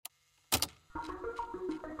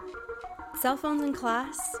Cell phones in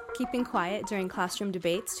class, keeping quiet during classroom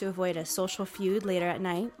debates to avoid a social feud later at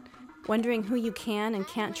night, wondering who you can and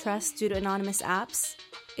can't trust due to anonymous apps.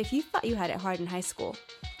 If you thought you had it hard in high school,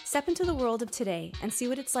 step into the world of today and see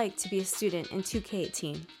what it's like to be a student in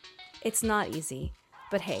 2K18. It's not easy,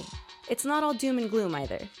 but hey, it's not all doom and gloom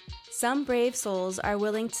either. Some brave souls are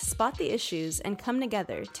willing to spot the issues and come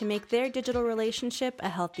together to make their digital relationship a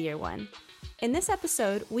healthier one. In this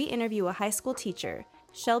episode, we interview a high school teacher,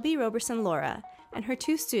 Shelby Roberson Laura, and her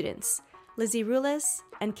two students, Lizzie Rules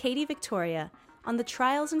and Katie Victoria, on the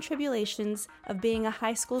trials and tribulations of being a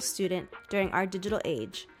high school student during our digital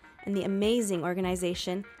age, and the amazing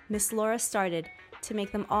organization Miss Laura started to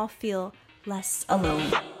make them all feel less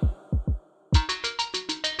alone.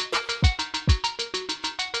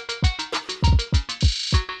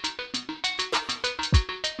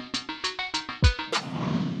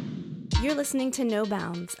 You're listening to No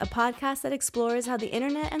Bounds, a podcast that explores how the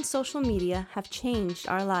internet and social media have changed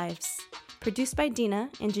our lives. Produced by Dina,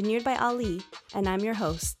 engineered by Ali, and I'm your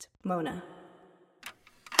host, Mona.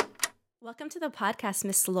 Welcome to the podcast,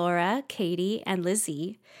 Miss Laura, Katie, and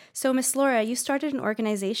Lizzie. So, Miss Laura, you started an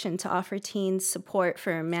organization to offer teens support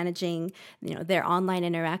for managing, their online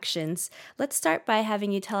interactions. Let's start by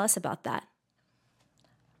having you tell us about that.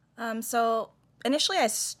 Initially, I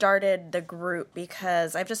started the group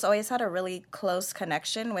because I've just always had a really close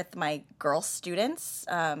connection with my girl students,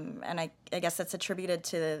 and I guess it's attributed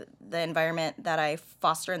to the environment that I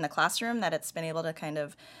foster in the classroom, that it's been able to kind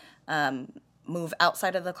of move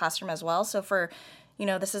outside of the classroom as well. So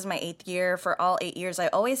this is my 8th year. For all 8 years, I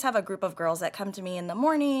always have a group of girls that come to me in the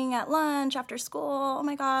morning, at lunch, after school. Oh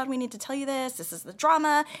my God, we need to tell you this. This is the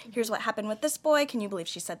drama. Here's what happened with this boy. Can you believe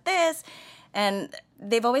she said this? And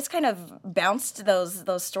they've always kind of bounced those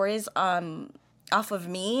stories off of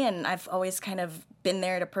me, and I've always kind of been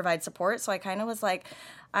there to provide support. So I kind of was like,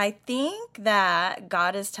 I think that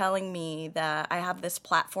God is telling me that I have this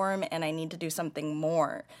platform and I need to do something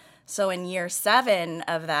more. So in year 7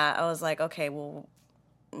 of that, I was like, okay, well,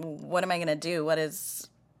 what am I going to do? There's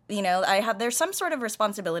some sort of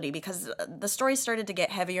responsibility because the stories started to get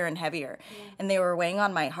heavier and heavier, and they were weighing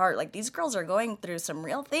on my heart. Like, these girls are going through some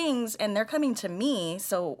real things and they're coming to me.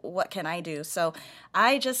 So what can I do? So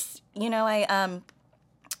I just, I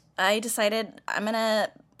decided I'm going to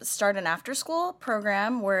start an after school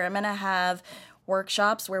program where I'm going to have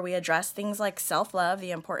workshops where we address things like self-love,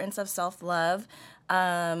 the importance of self-love,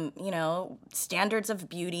 standards of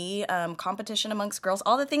beauty, competition amongst girls,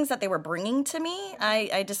 all the things that they were bringing to me.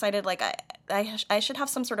 I decided I should have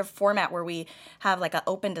some sort of format where we have like an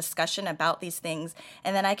open discussion about these things.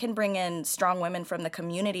 And then I can bring in strong women from the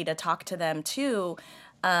community to talk to them too,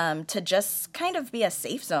 to just kind of be a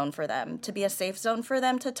safe zone for them,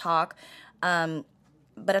 to talk,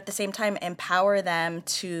 but at the same time empower them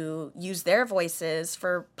to use their voices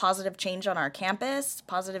for positive change on our campus,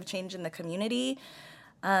 positive change in the community.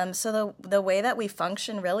 So the way that we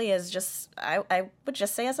function really is just, I would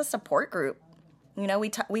just say, as a support group.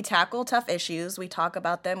 We tackle tough issues. We talk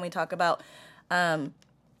about them. We talk about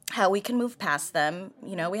how we can move past them.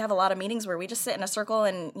 We have a lot of meetings where we just sit in a circle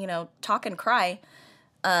and, talk and cry.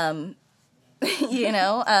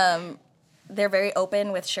 They're very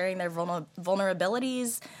open with sharing their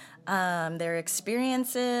vulnerabilities, their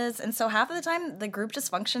experiences. And so half of the time, the group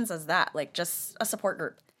just functions as that, like just a support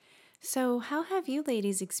group. So how have you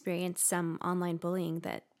ladies experienced some online bullying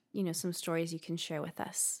that, some stories you can share with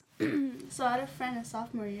us? So I had a friend in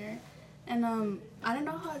sophomore year, and I don't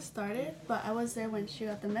know how it started, but I was there when she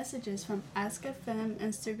got the messages from Ask FM,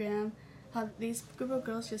 Instagram, how these group of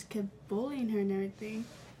girls just kept bullying her and everything.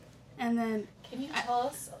 And then... Can you tell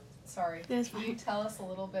us... Sorry. Can you tell us a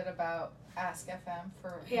little bit about Ask FM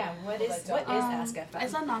for what is Ask FM?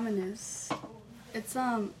 It's anonymous. It's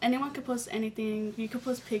anyone can post anything. You can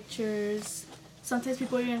post pictures. Sometimes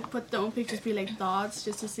people even put their own pictures, be like thoughts,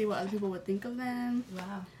 just to see what other people would think of them.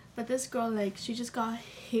 Wow. But this girl, she just got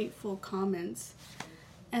hateful comments,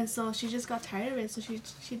 and so she just got tired of it. So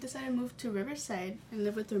she decided to move to Riverside and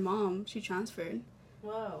live with her mom. She transferred.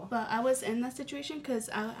 Whoa. But I was in that situation because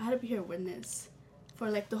I had to be her witness. For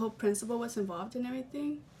the whole principal was involved in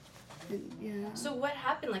everything. And, yeah. So what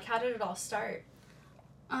happened? How did it all start?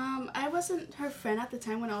 I wasn't her friend at the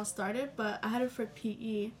time when it all started, but I had her for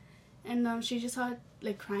PE. And she just started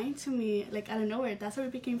crying to me out of nowhere. That's how we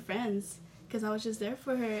became friends, because I was just there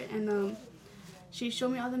for her. And she showed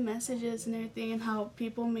me all the messages and everything, and how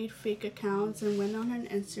people made fake accounts and went on her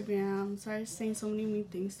Instagram, started saying so many mean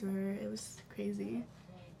things to her. It was crazy.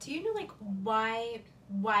 Do you know why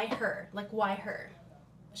her? Why her?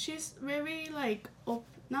 She's very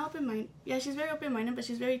not open-minded. Yeah, she's very open-minded, but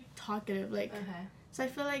she's very talkative. So I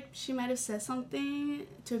feel like she might have said something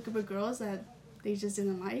to a group of girls that they just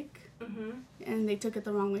didn't like, and they took it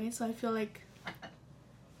the wrong way. So I feel like.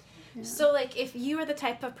 Yeah. So, like, if you are the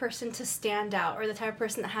type of person to stand out, or the type of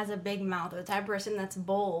person that has a big mouth, or the type of person that's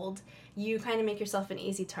bold, you kind of make yourself an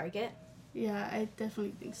easy target? Yeah, I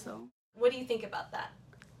definitely think so. What do you think about that?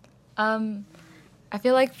 I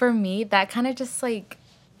feel like for me, that kind of just, like,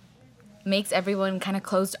 makes everyone kind of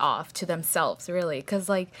closed off to themselves, really. Because,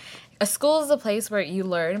 like, a school is a place where you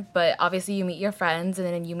learn, but obviously you meet your friends, and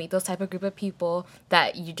then you meet those type of group of people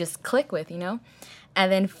that you just click with, you know? And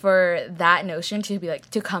then for that notion to be, like,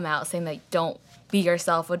 to come out saying, like, don't be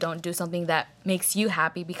yourself or don't do something that makes you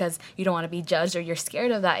happy because you don't want to be judged or you're scared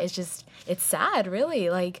of that, it's sad, really.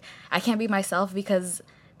 Like, I can't be myself because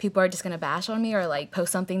people are just going to bash on me or, like,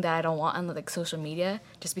 post something that I don't want on, like, social media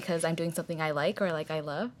just because I'm doing something I like or, like, I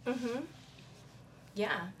love.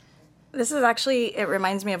 Yeah. This is actually, it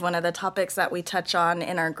reminds me of one of the topics that we touch on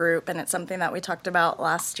in our group, and it's something that we talked about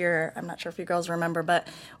last year. I'm not sure if you girls remember, but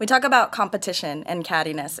we talk about competition and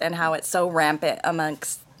cattiness and how it's so rampant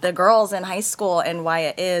amongst the girls in high school, and why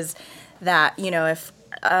it is that, you know, if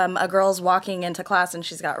a girl's walking into class and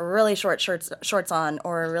she's got really short shorts on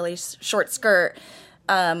or a really short skirt,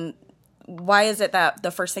 why is it that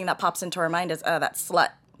the first thing that pops into our mind is, oh, that slut?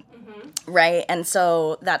 Right? And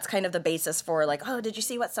so that's kind of the basis for, like, oh, did you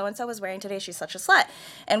see what so-and-so was wearing today? She's such a slut.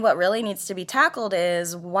 And what really needs to be tackled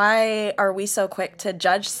is, why are we so quick to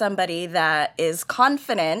judge somebody that is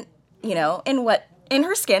confident, you know, in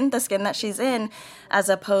her skin, the skin that she's in, as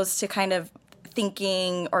opposed to kind of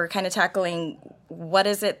thinking or kind of tackling what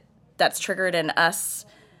is it that's triggered in us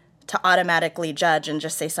to automatically judge and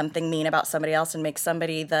just say something mean about somebody else and make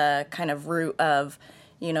somebody the kind of root of,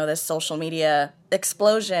 you know, this social media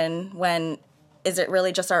explosion, when is it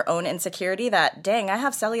really just our own insecurity that, dang, I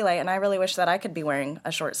have cellulite and I really wish that I could be wearing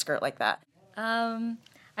a short skirt like that? I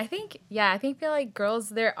feel like girls,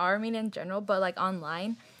 there are mean in general, but, like,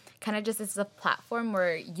 online kind of just is a platform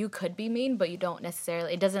where you could be mean, but you don't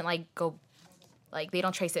necessarily, it doesn't, like, go, like, they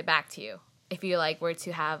don't trace it back to you. If you, like, were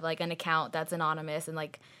to have, like, an account that's anonymous and,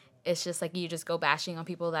 like, it's just, like, you just go bashing on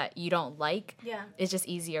people that you don't like. Yeah. It's just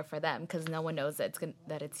easier for them because no one knows that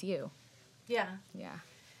it's you. Yeah. Yeah.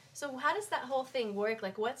 So how does that whole thing work?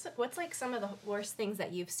 Like, what's like some of the worst things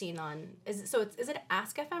that you've seen on? Is it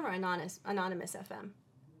Ask FM or Anonymous FM?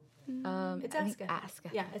 It's I Ask think FM. Ask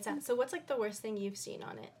FM. Yeah, it's Ask. So what's, like, the worst thing you've seen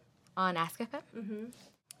on it? On Ask FM?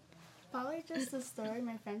 Probably just the story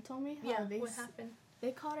my friend told me. How What happened?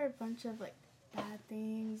 They called her a bunch of, like, bad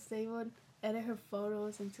things. They would edit her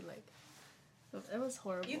photos into, like, it was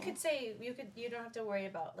horrible. You don't have to worry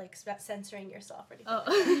about, like, censoring yourself or anything.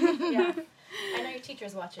 Oh. Yeah. I know your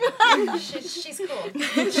teacher's watching. She's cool.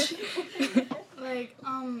 Like,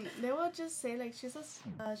 they would just say, like, she's a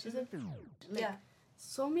Yeah.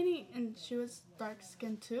 so many, and she was dark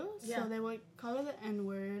skinned too. Yeah. So they would call her the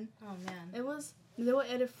N-word. Oh, man. They would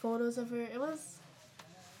edit photos of her. It was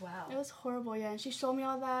Wow. horrible, yeah. And she showed me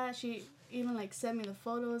all that. She even, like, sent me the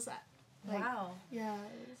photos. Wow. Yeah.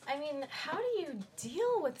 I mean, how do you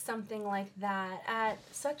deal with something like that at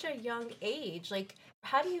such a young age? Like,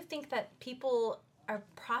 how do you think that people are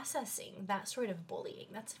processing that sort of bullying?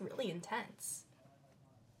 That's really intense.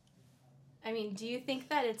 I mean, do you think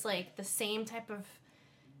that it's, like, the same type of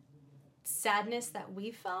sadness that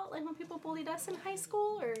we felt, like, when people bullied us in high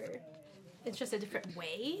school, or it's just a different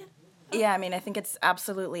way? Yeah, I mean, I think it's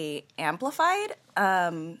absolutely amplified,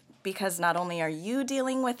 because not only are you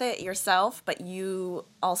dealing with it yourself, but you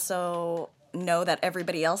also know that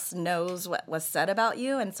everybody else knows what was said about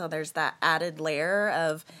you, and so there's that added layer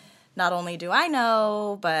of, not only do I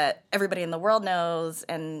know, but everybody in the world knows,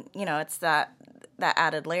 and, you know, it's that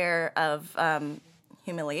added layer of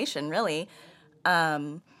humiliation, really.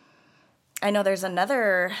 I know there's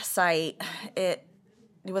another site, it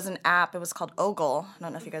was an app. It was called Ogle. I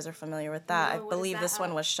don't know if you guys are familiar with that. No, I believe this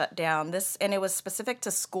one app? was shut down. And it was specific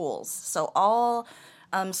to schools. So all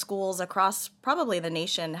schools across probably the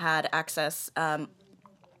nation had access.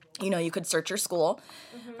 You could search your school,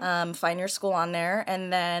 find your school on there,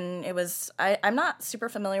 and then it was. I'm not super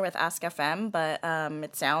familiar with Ask FM, but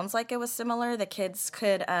it sounds like it was similar. The kids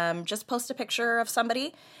could just post a picture of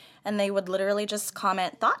somebody, and they would literally just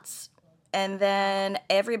comment thoughts. And then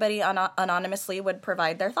everybody anonymously would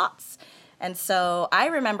provide their thoughts. And so I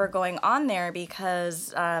remember going on there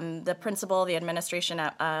because the principal, the administration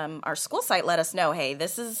at our school site let us know, hey,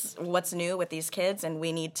 this is what's new with these kids, and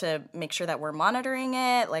we need to make sure that we're monitoring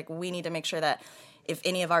it. Like, we need to make sure that if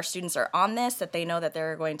any of our students are on this, that they know that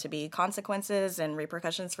there are going to be consequences and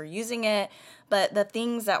repercussions for using it. But the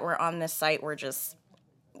things that were on this site were just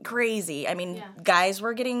crazy. I mean, guys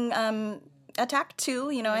were getting attacked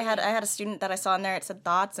too. You know, I had a student that I saw in there. It said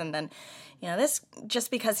thoughts, and then, you know, this just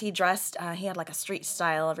because he dressed, he had like a street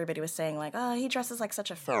style. Everybody was saying like, oh, he dresses like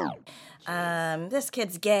such a fool. This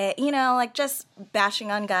kid's gay. You know, like just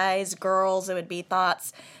bashing on guys, girls. It would be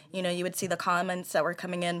thoughts. You know, you would see the comments that were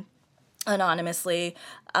coming in anonymously.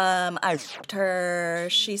 I fucked her.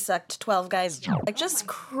 She sucked 12 guys. Like just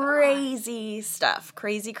crazy stuff.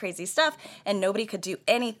 Crazy stuff. And nobody could do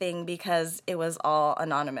anything because it was all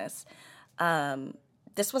anonymous.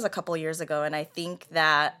 This was a couple years ago, and I think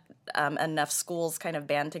that enough schools kind of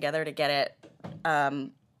band together to get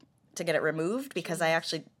it removed, because I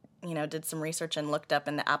actually, you know, did some research and looked up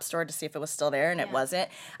in the App Store to see if it was still there, and it wasn't.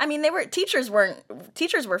 I mean, teachers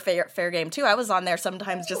were fair game too. I was on there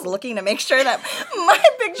sometimes just looking to make sure that my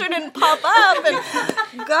picture didn't pop up,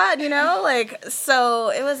 and God, you know, like, so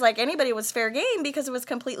it was like anybody was fair game because it was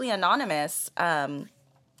completely anonymous.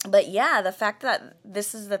 But yeah, the fact that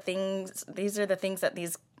these are the things that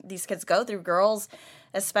these kids go through, girls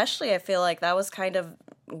especially, I feel like that was kind of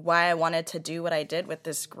why I wanted to do what I did with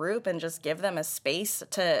this group and just give them a space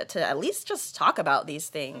to at least just talk about these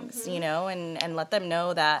things, you know, and let them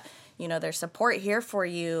know that, you know, there's support here for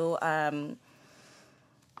you. I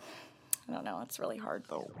don't know. It's really hard,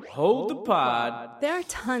 though. Hold the pod. There are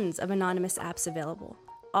tons of anonymous apps available,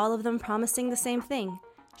 all of them promising the same thing.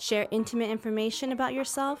 Share intimate information about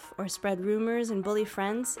yourself or spread rumors and bully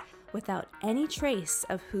friends without any trace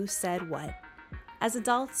of who said what. As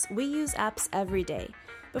adults, we use apps every day,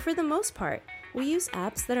 but for the most part, we use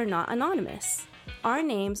apps that are not anonymous. Our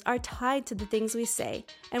names are tied to the things we say,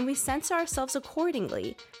 and we censor ourselves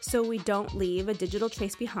accordingly so we don't leave a digital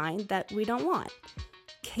trace behind that we don't want.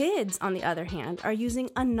 Kids, on the other hand, are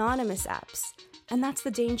using anonymous apps, and that's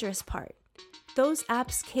the dangerous part. Those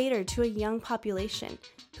apps cater to a young population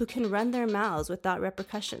who can run their mouths without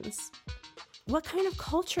repercussions. What kind of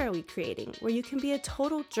culture are we creating where you can be a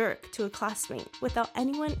total jerk to a classmate without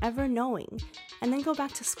anyone ever knowing, and then go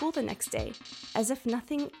back to school the next day as if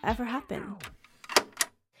nothing ever happened?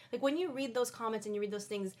 Like, when you read those comments and you read those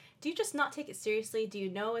things, do you just not take it seriously? Do you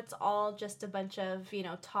know it's all just a bunch of, you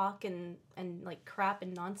know, talk and like crap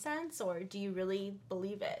and nonsense, or do you really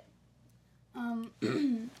believe it?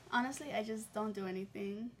 Honestly, I just don't do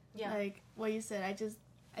anything. Yeah. Like what you said,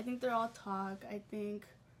 I think they're all talk.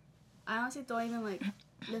 I honestly don't even like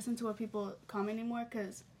listen to what people comment anymore,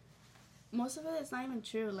 because most of it is not even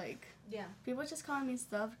true. Like, Yeah. people just comment me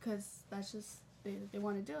stuff because that's just they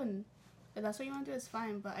want to do, and if that's what you want to do, it's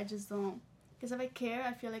fine. But I just don't, because if I care,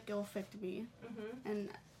 I feel like it will affect me. And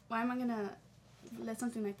why am I gonna let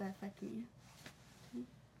something like that affect me?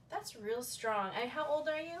 That's real strong. And how old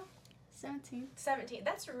are you? 17. 17.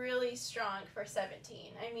 That's really strong for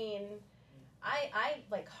 17. I mean, I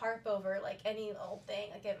like harp over like any old thing.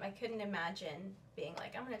 Like, I couldn't imagine being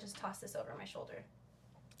like, I'm gonna just toss this over my shoulder.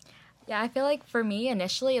 Yeah, I feel like for me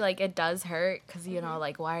initially, like, it does hurt because, you know,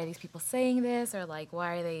 like, why are these people saying this, or like,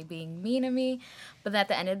 why are they being mean to me? But at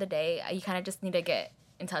the end of the day, you kind of just need to get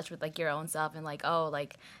in touch with like your own self and like, oh,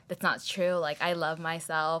 like, that's not true. Like, I love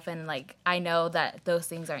myself, and like, I know that those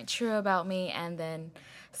things aren't true about me, and then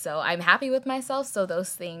so I'm happy with myself, so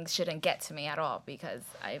those things shouldn't get to me at all because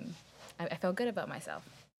I feel good about myself.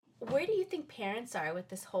 Where do you think parents are with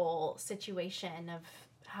this whole situation of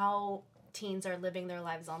how teens are living their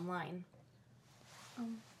lives online?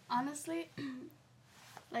 Honestly,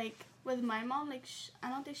 like with my mom, like I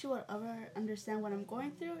don't think she would ever understand what I'm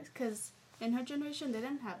going through, because in her generation they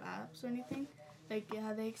didn't have apps or anything. Like,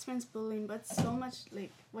 yeah, they experienced bullying, but so much,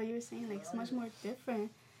 like what you were saying, like it's much more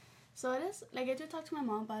different. So it is, like, I do talk to my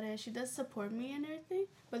mom about it. She does support me and everything,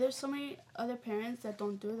 but there's so many other parents that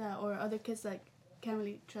don't do that, or other kids that can't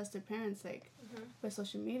really trust their parents, like, with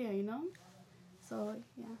social media, you know? So,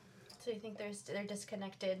 yeah. So you think they're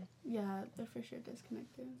disconnected? Yeah, they're for sure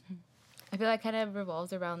disconnected. I feel like it kind of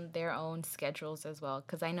revolves around their own schedules as well,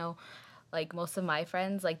 because I know, like, most of my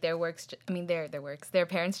friends, like, their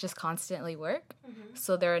parents just constantly work,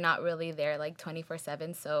 so they're not really there, like,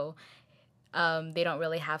 24/7, so they don't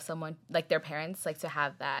really have someone, like their parents, like to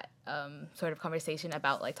have that sort of conversation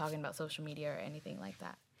about like talking about social media or anything like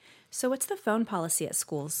that. So what's the phone policy at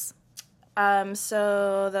schools?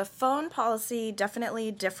 So the phone policy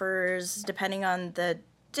definitely differs depending on the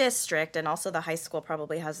district, and also the high school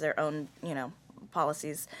probably has their own, you know,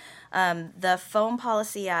 policies. The phone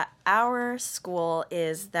policy at our school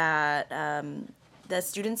is that the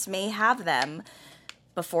students may have them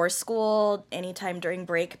before school, anytime during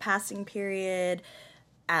break passing period,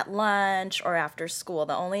 at lunch, or after school.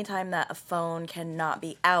 The only time that a phone cannot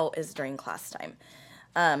be out is during class time.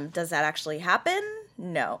 Does that actually happen?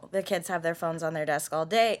 No, the kids have their phones on their desk all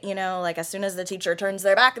day. Like as soon as the teacher turns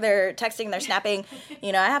their back, they're texting, they're snapping.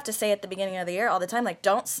 I have to say at the beginning of the year all the time, like,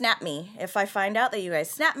 don't snap me. If I find out that you guys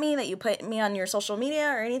snap me, that you put me on your social media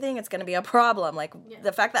or anything, it's going to be a problem. Like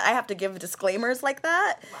the fact that I have to give disclaimers like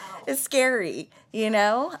that is scary,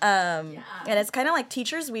 And it's kind of like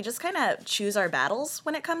teachers, we just kind of choose our battles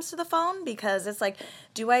when it comes to the phone, because it's like,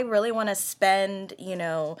 do I really want to spend,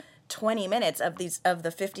 20 minutes of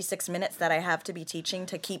the 56 minutes that I have to be teaching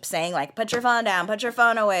to keep saying, like, put your phone down, put your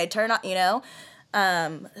phone away, turn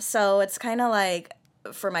on, so it's kind of like,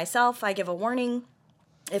 for myself, I give a warning.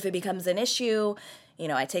 If it becomes an issue,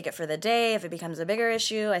 I take it for the day. If it becomes a bigger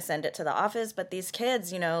issue, I send it to the office. But these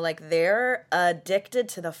kids, like, they're addicted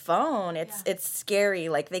to the phone. It's scary.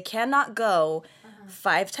 Like, they cannot go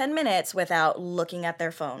 5-10 minutes without looking at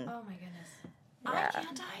their phone. Oh my goodness. Yeah. I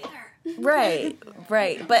can't either.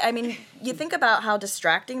 Right. But I mean, you think about how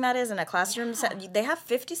distracting that is in a classroom. They have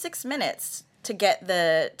 56 minutes to get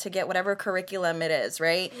whatever curriculum it is,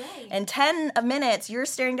 right? And 10 minutes you're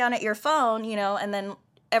staring down at your phone, and then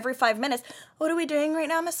every 5 minutes, what are we doing right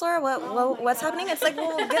now, Miss Laura? What's happening? It's like,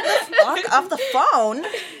 well, get the fuck off the phone,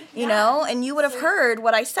 and you would have heard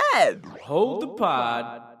what I said. Hold the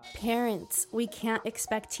pod. Parents, we can't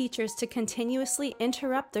expect teachers to continuously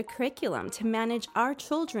interrupt their curriculum to manage our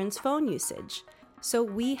children's phone usage. So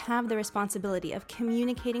we have the responsibility of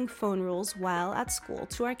communicating phone rules while at school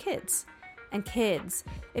to our kids. And kids,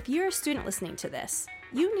 if you're a student listening to this,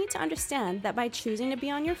 you need to understand that by choosing to be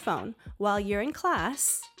on your phone while you're in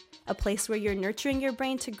class, a place where you're nurturing your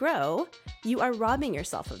brain to grow, you are robbing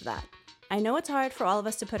yourself of that. I know it's hard for all of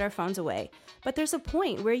us to put our phones away, but there's a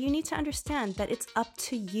point where you need to understand that it's up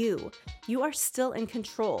to you. You are still in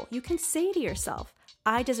control. You can say to yourself,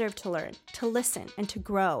 I deserve to learn, to listen, and to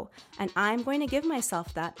grow, and I'm going to give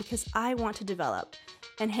myself that because I want to develop.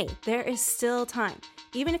 And hey, there is still time.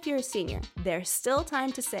 Even if you're a senior, there's still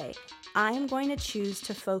time to say, I am going to choose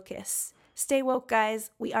to focus. Stay woke,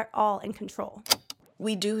 guys. We are all in control.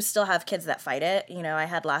 We do still have kids that fight it. I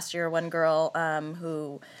had last year one girl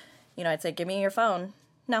who, I'd say, give me your phone.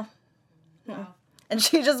 No. Wow. And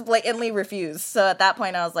she just blatantly refused. So at that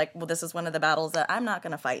point, I was like, well, this is one of the battles that I'm not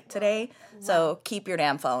going to fight today. Wow. So keep your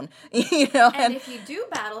damn phone. And if you do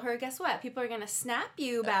battle her, guess what? People are going to snap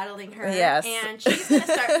you battling her. Yes. And she's going to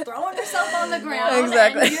start throwing herself on the ground.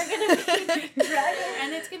 Exactly. And you're going to be dragging her,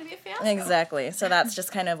 and it's going to be a fiasco. Exactly. So that's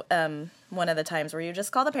just kind of one of the times where you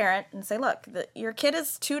just call the parent and say, look, your kid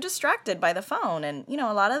is too distracted by the phone. And,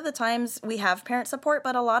 a lot of the times we have parent support,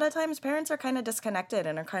 but a lot of times parents are kind of disconnected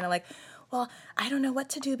and are kind of like, well, I don't know what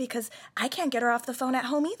to do because I can't get her off the phone at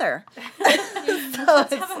home either.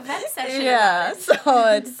 Let's have a vent session. Yeah, so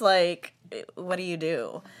it's like, what do you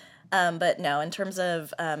do? But no, in terms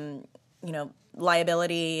of,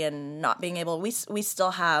 liability and not being able, we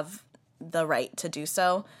still have the right to do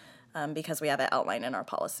so because we have it outlined in our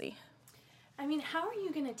policy. I mean, how are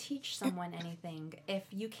you going to teach someone anything if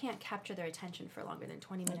you can't capture their attention for longer than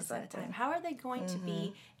 20 minutes at a time? How are they going to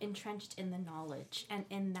be entrenched in the knowledge and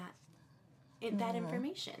in that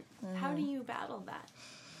information? How do you battle that?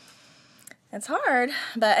 It's hard,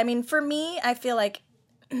 but I mean, for me, I feel like,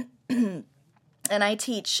 and I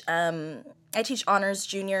teach honors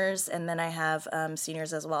juniors, and then I have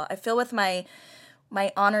seniors as well. I feel with my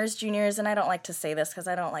honors juniors, and I don't like to say this because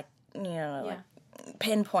I don't like like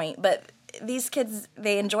pinpoint, but these kids,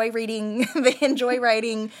 they enjoy reading, they enjoy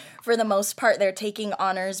writing. For the most part, they're taking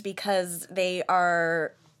honors because they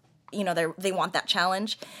are, they want that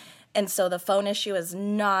challenge. And so the phone issue is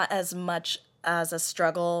not as much as a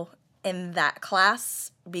struggle in that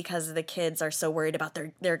class because the kids are so worried about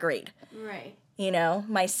their grade. Right.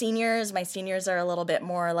 My seniors are a little bit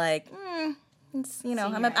more like, it's,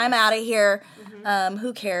 I'm out of here.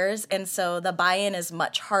 Who cares? And so the buy-in is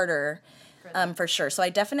much harder, for sure. So I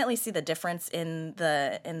definitely see the difference in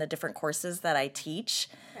the different courses that I teach.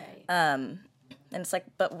 Right. And it's like,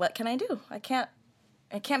 but what can I do? I can't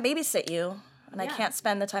babysit you. And I can't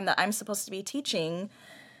spend the time that I'm supposed to be teaching,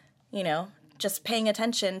 just paying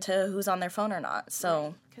attention to who's on their phone or not.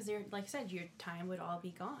 So, because like I said, your time would all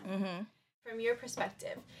be gone. Mm-hmm. From your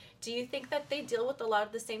perspective, do you think that they deal with a lot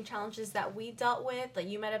of the same challenges that we dealt with, that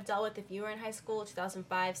you might have dealt with if you were in high school,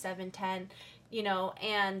 2005, 7, 10,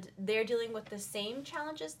 and they're dealing with the same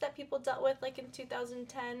challenges that people dealt with like in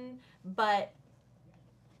 2010, but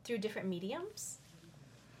through different mediums?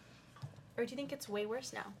 Or do you think it's way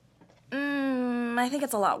worse now? I think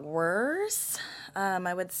it's a lot worse.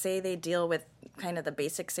 I would say they deal with kind of the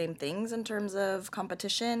basic same things in terms of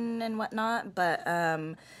competition and whatnot, but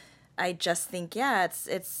I just think,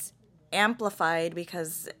 it's amplified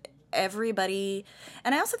because everybody,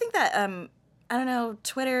 and I also think that I don't know,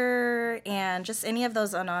 Twitter and just any of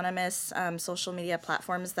those anonymous social media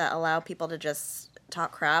platforms that allow people to just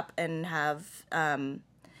talk crap and have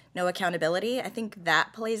no accountability. I think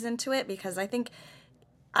that plays into it, because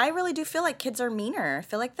I really do feel like kids are meaner. I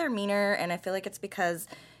feel like they're meaner, and I feel like it's because,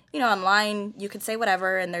 online you could say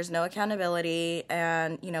whatever and there's no accountability,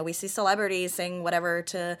 and, we see celebrities saying whatever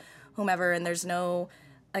to whomever and there's no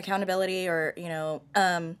accountability, or,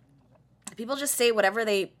 people just say whatever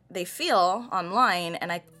they feel online,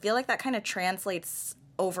 and I feel like that kind of translates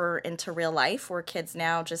over into real life, where kids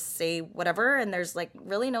now just say whatever and there's like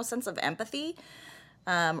really no sense of empathy,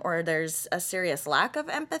 or there's a serious lack of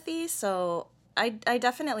empathy. So I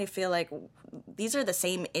definitely feel like these are the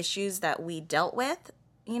same issues that we dealt with,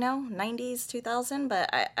 90s, 2000, but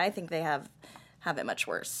I think they have it much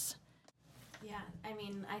worse. Yeah, I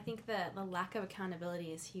mean, I think that the lack of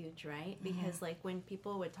accountability is huge, right? Because, like, when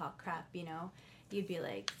people would talk crap, you'd be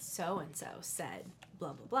like, so-and-so said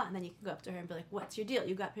blah, blah, blah. And then you can go up to her and be like, what's your deal?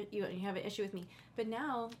 You have an issue with me. But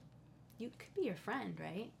now, you could be your friend,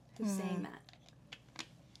 right? Who's saying that.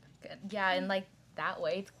 Good. Yeah, and, like, that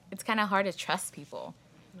way, it's kind of hard to trust people.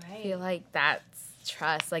 Right. I feel like that's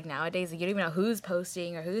trust. Like, nowadays, you don't even know who's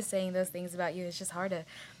posting or who's saying those things about you. It's just hard to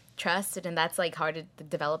trust it, and that's like hard to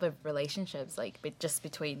develop in relationships, like just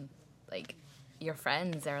between like your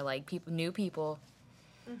friends or like new people.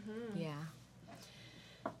 Yeah,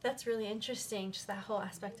 that's really interesting, just that whole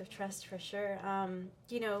aspect of trust, for sure.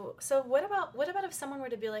 So what about if someone were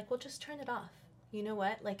to be like, well, just turn it off? You know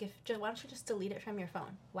what, like, why don't you just delete it from your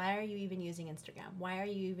phone? Why are you even using Instagram? Why are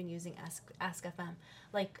you even using Ask FM?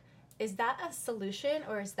 Like, is that a solution,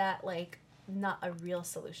 or is that like not a real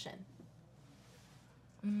solution?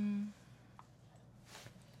 I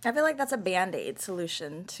feel like that's a Band-Aid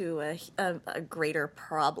solution to a greater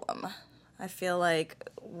problem. I feel like,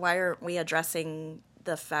 why aren't we addressing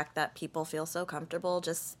the fact that people feel so comfortable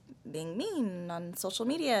just being mean on social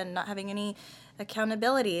media and not having any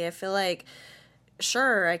accountability? I feel like,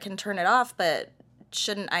 sure, I can turn it off, but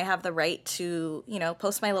shouldn't I have the right to,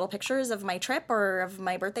 post my little pictures of my trip or of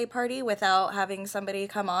my birthday party without having somebody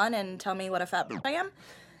come on and tell me what a fat bitch I am?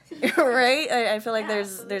 Right? I feel like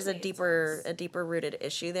there's a deeper rooted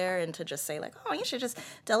issue there, and to just say like, oh, you should just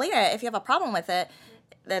delete it if you have a problem with it.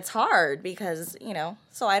 That's hard, because,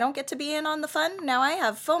 so I don't get to be in on the fun. Now I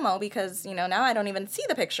have FOMO because, now I don't even see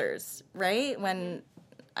the pictures, right? When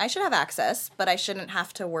I should have access, but I shouldn't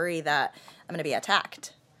have to worry that I'm going to be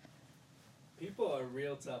attacked. People are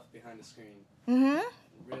real tough behind the screen.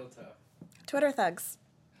 Real tough. Twitter thugs.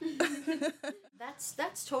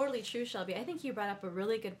 That's totally true, Shelby. I think you brought up a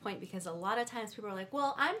really good point, because a lot of times people are like,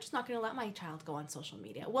 well, I'm just not going to let my child go on social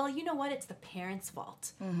media. Well, you know what? It's the parents'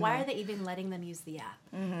 fault. Why are they even letting them use the app?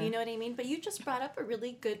 You know what I mean? But you just brought up a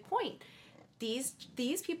really good point. These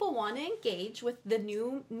people want to engage with the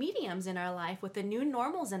new mediums in our life, with the new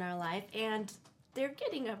normals in our life, and they're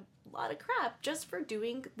getting a lot of crap just for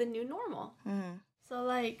doing the new normal. So,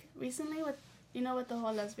 like, recently with the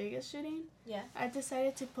whole Las Vegas shooting, I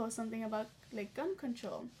decided to post something about, like, gun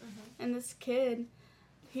control. And this kid,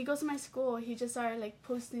 he goes to my school, he just started, like,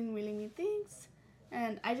 posting really mean things.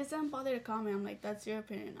 And I just didn't bother to comment. I'm like, that's your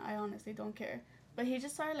opinion. I honestly don't care. But he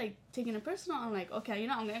just started, like, taking it personal. I'm like, okay,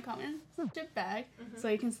 I'm going to comment shit back so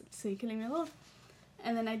you can leave me alone.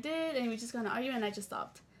 And then I did, and we just got to argue, and I just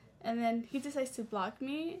stopped. And then he decides to block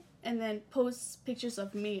me and then posts pictures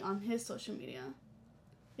of me on his social media.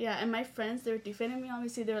 Yeah, and my friends, they're defending me.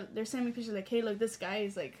 Obviously, they're sending me pictures like, hey, look, this guy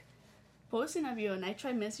is, like, posting of you. And I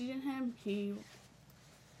tried messaging him.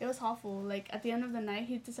 It was awful. Like, at the end of the night,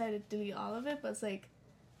 he decided to delete all of it. But it's, like,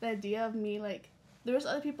 the idea of me, like, there was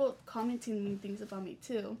other people commenting mean things about me,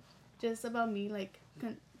 too. Just about me, like,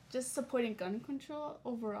 just supporting gun control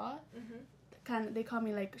overall. They call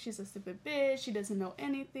me, like, she's a stupid bitch. She doesn't know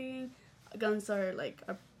anything. Guns are, like,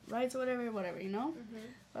 our rights or whatever,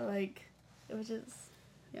 But, like, it was just...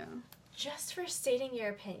 Yeah. Just for stating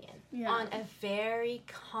your opinion on a very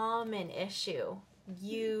common issue,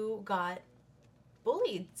 you got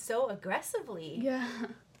bullied so aggressively. Yeah.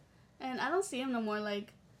 And I don't see him no more.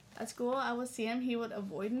 Like, at school, I would see him, he would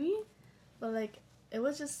avoid me. But, like, it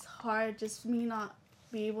was just hard, just me not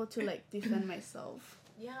be able to, like, defend myself.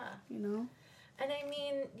 Yeah. And I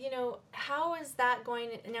mean, how is that going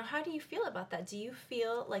to... Now, how do you feel about that? Do you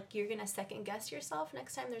feel like you're going to second-guess yourself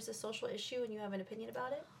next time there's a social issue and you have an opinion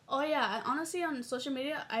about it? Oh, yeah. Honestly, on social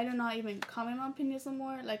media, I do not even comment my opinions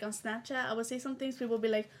anymore. Like, on Snapchat, I would say some things. People would be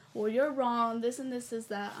like, well, you're wrong. This and this is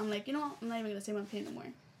that. I'm like, I'm not even going to say my opinion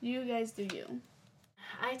anymore. You guys do you.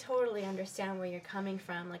 I totally understand where you're coming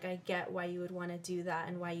from. Like, I get why you would want to do that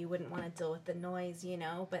and why you wouldn't want to deal with the noise, you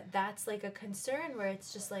know? But that's, like, a concern where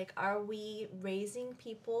it's just, like, are we raising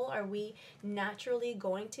people? Are we naturally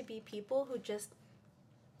going to be people who just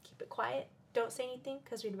keep it quiet, don't say anything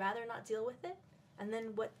because we'd rather not deal with it? And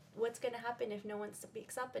then what's going to happen if no one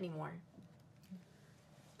speaks up anymore?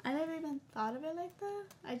 I never even thought of it like that.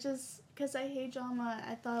 I just, because I hate drama,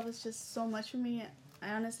 I thought it was just so much for me.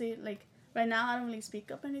 I honestly, like, right now I don't really speak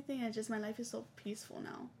up anything, and just my life is so peaceful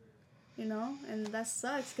now, you know? And that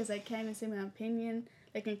sucks because I can't even say my opinion.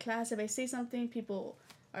 Like, in class, if I say something, people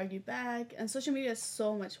argue back. And social media is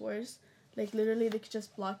so much worse. Like, literally, they could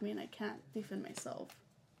just block me and I can't defend myself.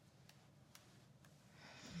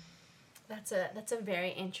 That's a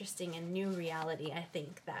very interesting and new reality, I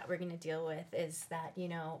think, that we're going to deal with, is that, you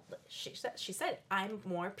know, she said, I'm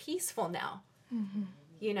more peaceful now. Mm-hmm.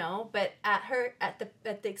 You know, but at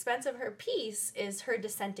the expense of her peace is her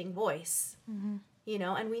dissenting voice. Mm-hmm. You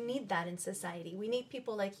know, and we need that in society. We need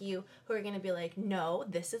people like you who are going to be like, no,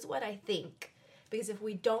 this is what I think. Because if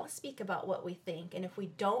we don't speak about what we think, and if we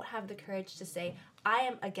don't have the courage to say, I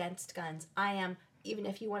am against guns, even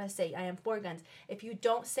if you want to say I am for guns, if you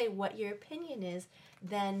don't say what your opinion is,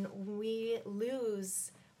 then we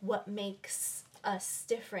lose what makes us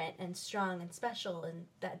different and strong and special, and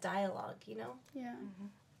that dialogue, you know? Yeah. Mm-hmm.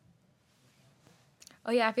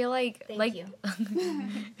 Oh yeah, I feel like Thank you.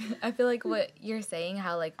 I feel like what you're saying,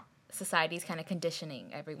 how like society's kind of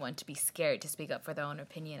conditioning everyone to be scared to speak up for their own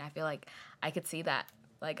opinion. I feel like I could see that.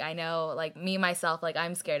 Like, I know, like, me myself, like,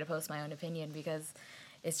 I'm scared to post my own opinion because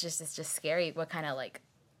it's just scary what kind of like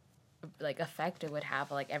effect it would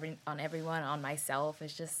have like on everyone, on myself.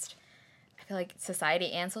 It's just, I feel like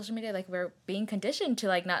society and social media, like, we're being conditioned to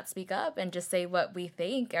like not speak up and just say what we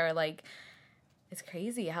think, or like, it's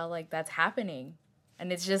crazy how like that's happening.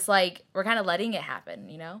 And it's just like we're kind of letting it happen,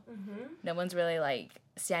 you know? Mm-hmm. No one's really like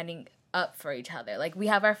standing up for each other. Like, we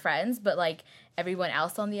have our friends, but like everyone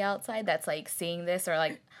else on the outside that's like seeing this or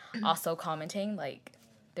like also commenting, like,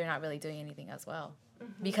 they're not really doing anything as well.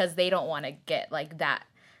 Mm-hmm. Because they don't want to get like that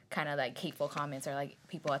kind of like hateful comments or like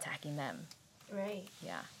people attacking them. Right.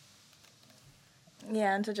 Yeah.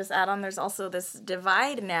 Yeah, and to just add on, there's also this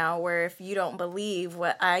divide now where if you don't believe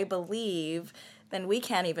what I believe, then we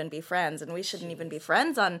can't even be friends, and we shouldn't even be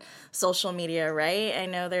friends on social media, right? I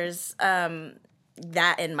know there's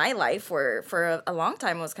that in my life where for a long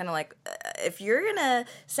time it was kind of like, if you're going to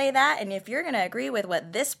say that and if you're going to agree with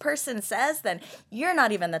what this person says, then you're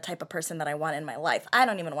not even the type of person that I want in my life. I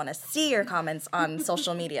don't even want to see your comments on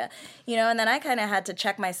social media, you know? And then I kind of had to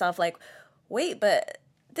check myself like, wait, but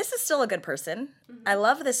this is still a good person. Mm-hmm. I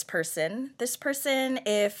love this person. This person,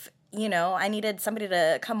 if, you know, I needed somebody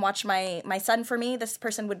to come watch my son for me, this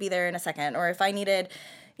person would be there in a second. Or if I needed,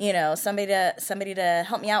 you know, somebody to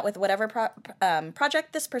help me out with whatever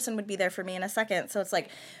project, this person would be there for me in a second. So it's like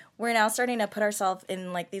we're now starting to put ourselves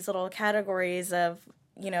in like these little categories of,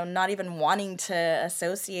 you know, not even wanting to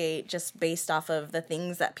associate just based off of the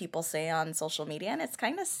things that people say on social media. And it's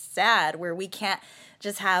kind of sad where we can't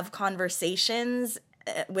just have conversations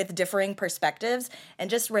with differing perspectives and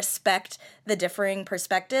just respect the differing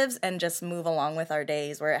perspectives and just move along with our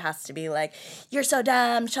days, where it has to be like, you're so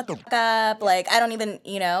dumb, shut the fuck up. Like, I don't even,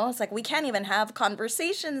 you know, it's like we can't even have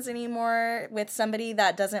conversations anymore with somebody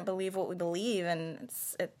that doesn't believe what we believe. And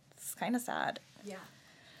it's kind of sad. Yeah.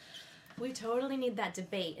 We totally need that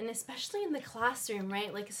debate, and especially in the classroom,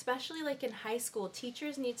 right? Like, especially like in high school,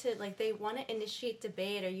 teachers need to, like, they want to initiate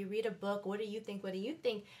debate, or you read a book, what do you think,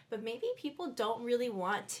 but maybe people don't really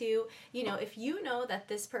want to, you know, if you know that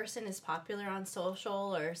this person is popular on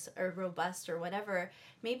social or robust or whatever,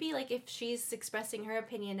 maybe like if she's expressing her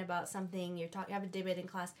opinion about something, you have a debate in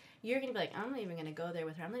class, you're going to be like, I'm not even going to go there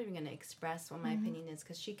with her, I'm not even going to express what my opinion is,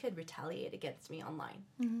 because she could retaliate against me online.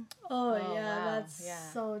 Mm-hmm. Oh yeah, wow. that's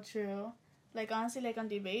so true. Like, honestly, like on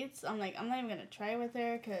debates, I'm like, I'm not even going to try with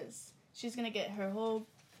her because she's going to get her whole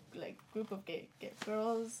like group of gay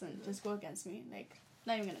girls and just go against me. Like,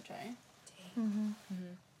 not even going to try. Mm-hmm.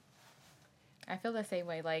 Mm-hmm. I feel the same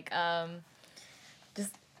way. Like, I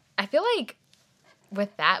feel like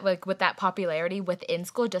with that popularity within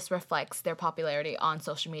school just reflects their popularity on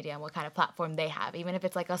social media and what kind of platform they have, even if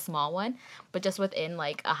it's like a small one. But just within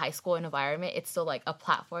like a high school environment, it's still like a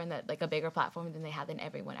platform that, like, a bigger platform than they have than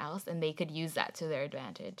everyone else, and they could use that to their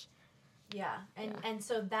advantage. Yeah, and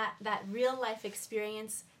so that real life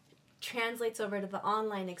experience translates over to the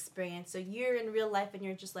online experience. So you're in real life and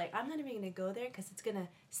you're just like, I'm not even going to go there because it's going to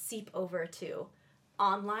seep over to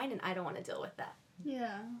online, and I don't want to deal with that.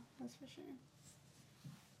 Yeah, that's for sure.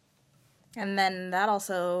 And then that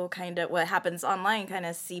also kind of, what happens online kind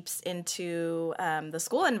of seeps into the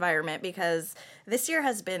school environment, because this year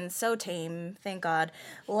has been so tame, thank God.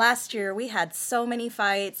 Last year we had so many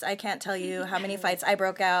fights. I can't tell you how many fights I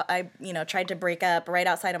broke out. I, tried to break up right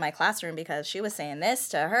outside of my classroom because she was saying this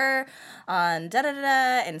to her on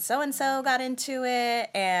da-da-da-da, and so got into it.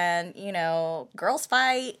 And, girls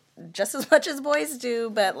fight just as much as boys do,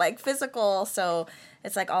 but like physical. So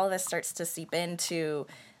it's like all of this starts to seep into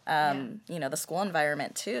the school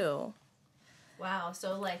environment too. Wow.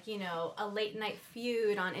 So like, a late night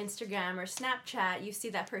feud on Instagram or Snapchat, you see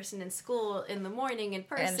that person in school in the morning in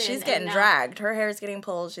person. And she's getting dragged. Her hair is getting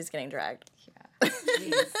pulled. She's getting dragged.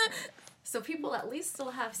 Yeah. So people at least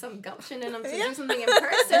still have some gumption in them to do something in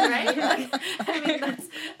person, right? Like, that's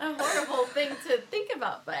a horrible thing to think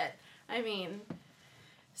about, but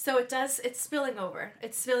so it's spilling over.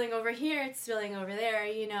 It's spilling over here, it's spilling over there,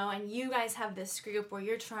 and you guys have this group where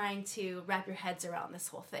you're trying to wrap your heads around this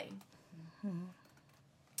whole thing.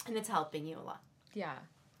 Mm-hmm. And it's helping you a lot. Yeah.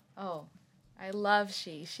 Oh, I love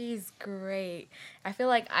she. She's great. I feel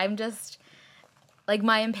like I'm just, like,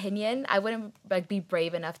 my opinion, I wouldn't, be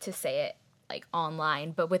brave enough to say it,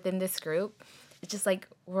 online, but within this group, it's just,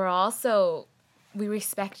 we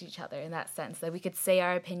respect each other in that sense, that we could say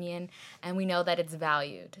our opinion and we know that it's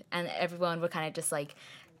valued, and everyone would kind of just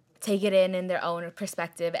take it in their own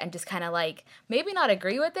perspective and just kind of maybe not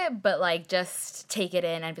agree with it, but just take it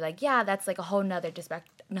in and be yeah, that's a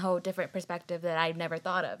whole different perspective that I've never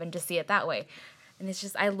thought of, and just see it that way. And it's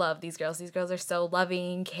just, I love these girls. These girls are so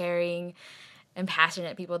loving, caring, and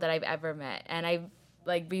passionate people that I've ever met. And I've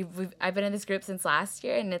been in this group since last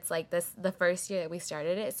year, and it's the first year that we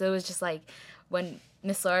started it. So it was just when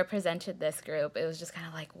Miss Laura presented this group, it was just kind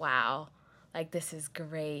of wow, this is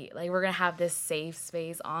great. We're going to have this safe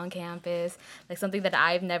space on campus, something that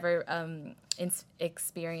I've never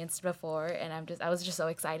experienced before. And I was just so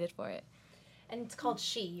excited for it. And it's called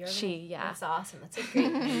She. Yeah. That's awesome. That's a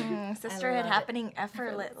great name. Sisterhood happening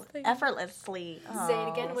effortlessly. Oh. Say it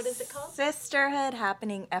again. What is it called? Sisterhood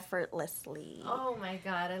happening effortlessly. Oh my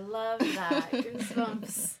God, I love that.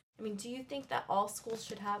 Goosebumps. Do you think that all schools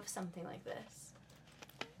should have something like this?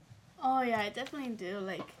 Oh yeah, I definitely do.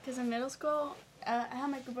 Because in middle school, I have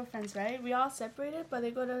my group of friends, right? We all separated, but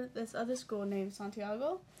they go to this other school named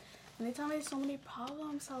Santiago. And they tell me so many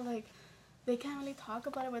problems, how they can't really talk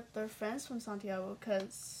about it with their friends from Santiago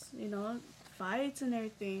because, fights and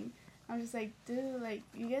everything. I'm just dude,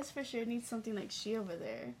 you guys for sure need something like She over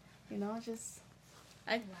there.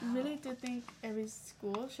 I really do think every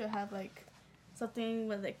school should have, something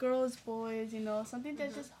with, girls, boys, something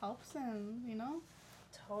that just helps them,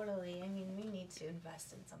 Totally. We need to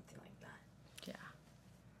invest in something like that.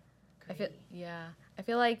 Yeah. Great. I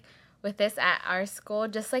feel like with this at our school,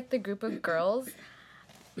 just the group of girls,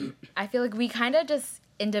 I feel we kind of just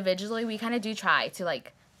individually, we kind of do try to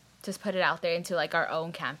just put it out there into our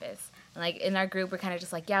own campus. And in our group, we're kind of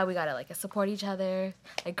just yeah, we gotta support each other.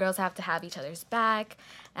 Girls have to have each other's back.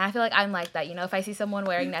 And I feel I'm like that. If I see someone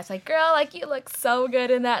wearing that, it's girl, you look so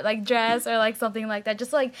good in that dress or something like that.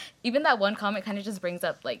 Just even that one comment kind of just brings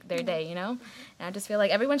up their day, And I just feel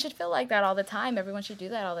everyone should feel like that all the time. Everyone should do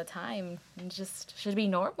that all the time. It just should be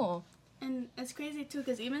normal. And it's crazy too,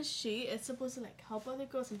 because even She is supposed to help other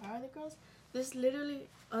girls, empower other girls. There's literally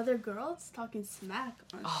other girls talking smack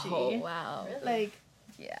on She. Oh wow! Really?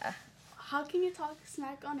 Yeah. How can you talk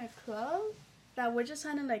smack on a club that we're just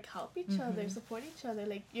trying to help each other, support each other?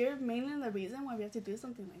 You're mainly the reason why we have to do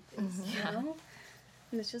something like this. You know?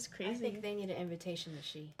 And it's just crazy. I think they need an invitation to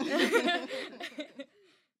She.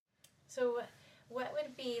 So what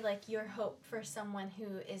would be your hope for someone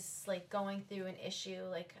who is going through an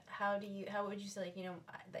issue? How would you say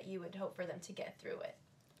that you would hope for them to get through it?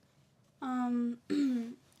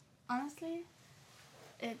 Honestly,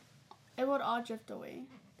 it would all drift away.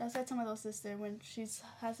 That's why I tell my little sister, when she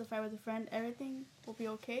has a fight with a friend, everything will be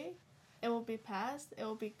okay. It will be past. It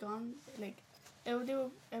will be gone.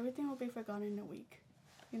 Everything will be forgotten in a week.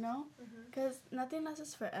 Because nothing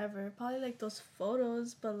lasts forever. Probably those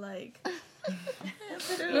photos, but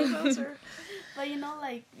but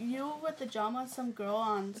you with the drama of some girl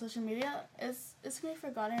on social media, it's gonna be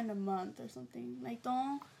forgotten in a month or something.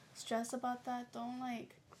 Don't stress about that. Don't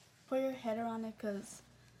put your head around it, because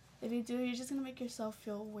if you do, you're just gonna make yourself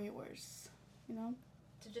feel way worse.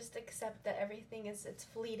 To just accept that everything it's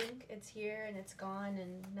fleeting, it's here and it's gone,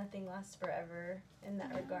 and nothing lasts forever in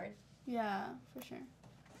that regard. Yeah, for sure.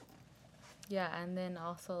 Yeah, and then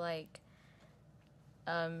also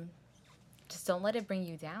just don't let it bring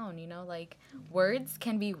you down. Words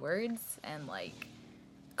can be words, and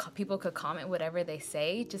people could comment whatever they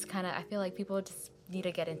say. Just kind of, I feel like people just need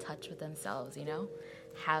to get in touch with themselves, you know?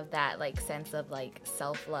 Have that, like, sense of, like,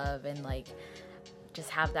 self-love and, like, just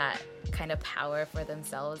have that kind of power for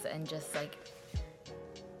themselves and just, like,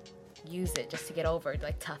 use it just to get over,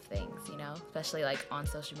 like, tough things, you know? Especially, like, on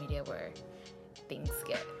social media where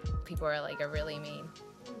people are really mean.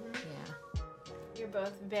 Yeah. You're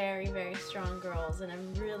both very, very strong girls, and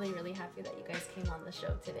I'm really, really happy that you guys came on the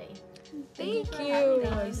show today. Thank you.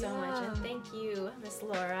 Thank you so much, and thank you, Miss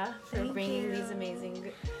Laura, for bringing these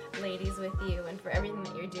amazing ladies with you, and for everything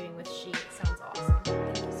that you're doing with She. It sounds awesome.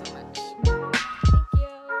 Thank you so much.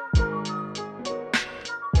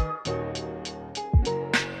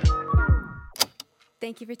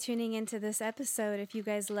 Thank you for tuning into this episode. If you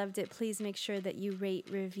guys loved it, please make sure that you rate,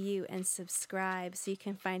 review, and subscribe so you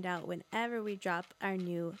can find out whenever we drop our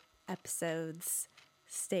new episodes.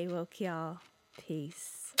 Stay woke, y'all.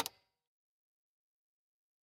 Peace.